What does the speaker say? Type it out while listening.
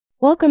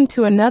Welcome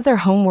to another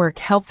homework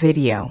help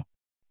video.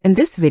 In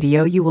this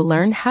video, you will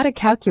learn how to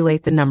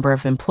calculate the number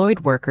of employed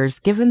workers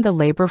given the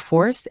labor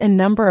force and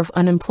number of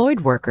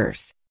unemployed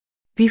workers.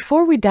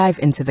 Before we dive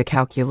into the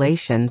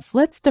calculations,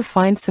 let's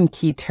define some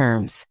key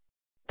terms.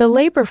 The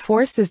labor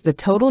force is the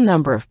total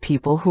number of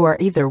people who are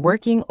either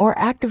working or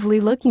actively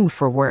looking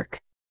for work.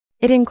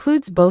 It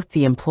includes both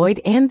the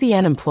employed and the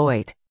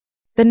unemployed.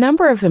 The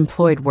number of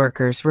employed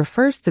workers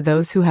refers to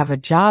those who have a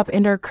job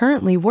and are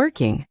currently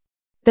working.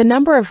 The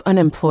number of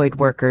unemployed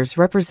workers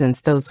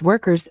represents those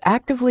workers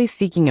actively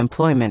seeking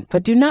employment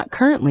but do not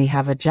currently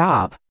have a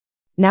job.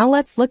 Now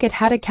let's look at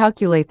how to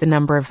calculate the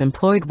number of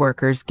employed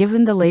workers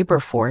given the labor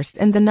force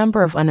and the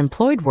number of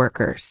unemployed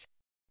workers.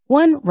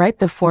 1. Write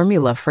the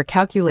formula for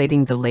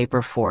calculating the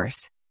labor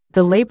force.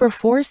 The labor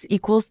force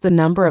equals the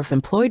number of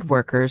employed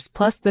workers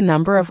plus the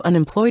number of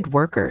unemployed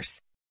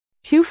workers.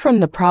 2. From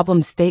the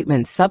problem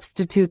statement,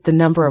 substitute the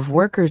number of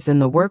workers in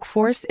the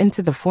workforce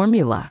into the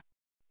formula.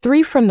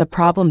 3. From the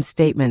problem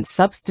statement,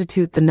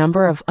 substitute the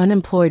number of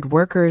unemployed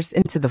workers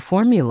into the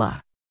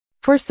formula.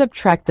 4.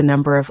 Subtract the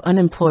number of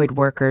unemployed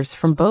workers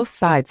from both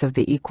sides of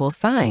the equal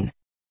sign.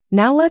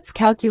 Now let's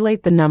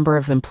calculate the number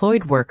of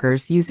employed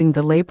workers using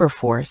the labor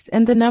force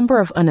and the number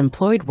of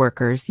unemployed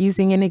workers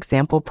using an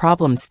example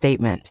problem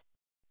statement.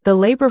 The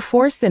labor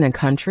force in a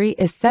country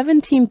is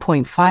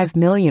 17.5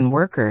 million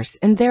workers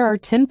and there are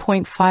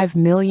 10.5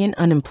 million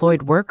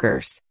unemployed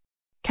workers.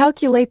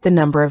 Calculate the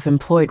number of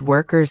employed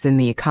workers in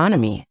the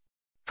economy.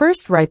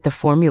 First, write the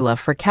formula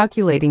for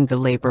calculating the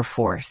labor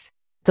force.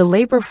 The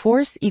labor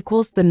force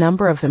equals the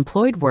number of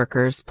employed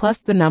workers plus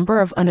the number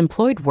of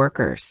unemployed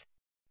workers.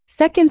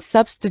 Second,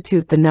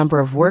 substitute the number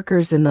of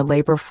workers in the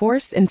labor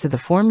force into the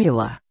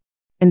formula.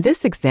 In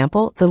this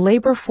example, the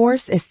labor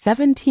force is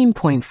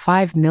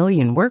 17.5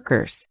 million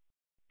workers.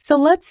 So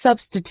let's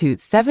substitute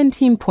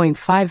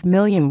 17.5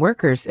 million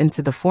workers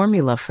into the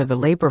formula for the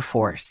labor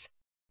force.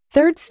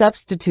 Third,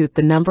 substitute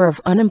the number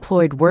of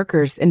unemployed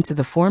workers into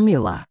the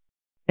formula.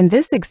 In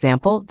this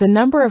example, the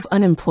number of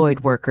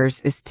unemployed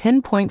workers is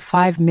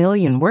 10.5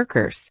 million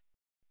workers.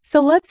 So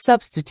let's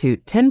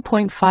substitute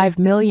 10.5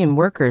 million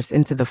workers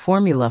into the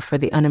formula for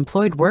the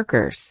unemployed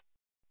workers.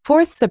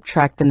 Fourth,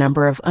 subtract the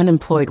number of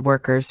unemployed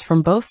workers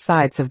from both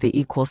sides of the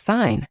equal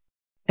sign.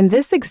 In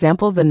this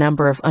example, the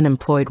number of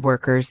unemployed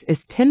workers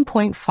is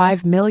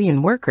 10.5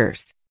 million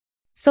workers.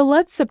 So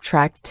let's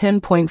subtract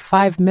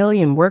 10.5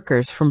 million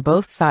workers from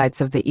both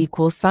sides of the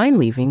equal sign,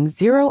 leaving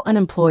 0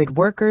 unemployed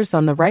workers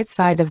on the right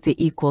side of the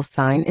equal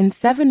sign and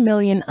 7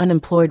 million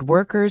unemployed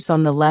workers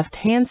on the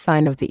left-hand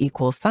side of the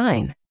equal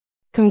sign.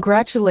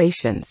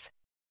 Congratulations!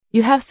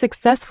 You have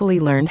successfully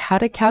learned how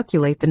to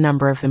calculate the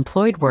number of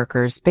employed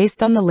workers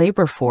based on the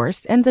labor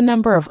force and the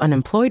number of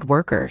unemployed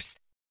workers.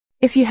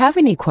 If you have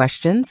any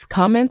questions,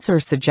 comments, or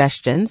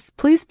suggestions,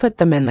 please put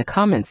them in the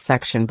comments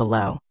section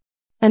below.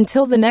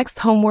 Until the next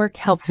homework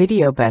help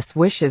video, best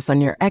wishes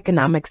on your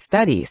economic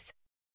studies.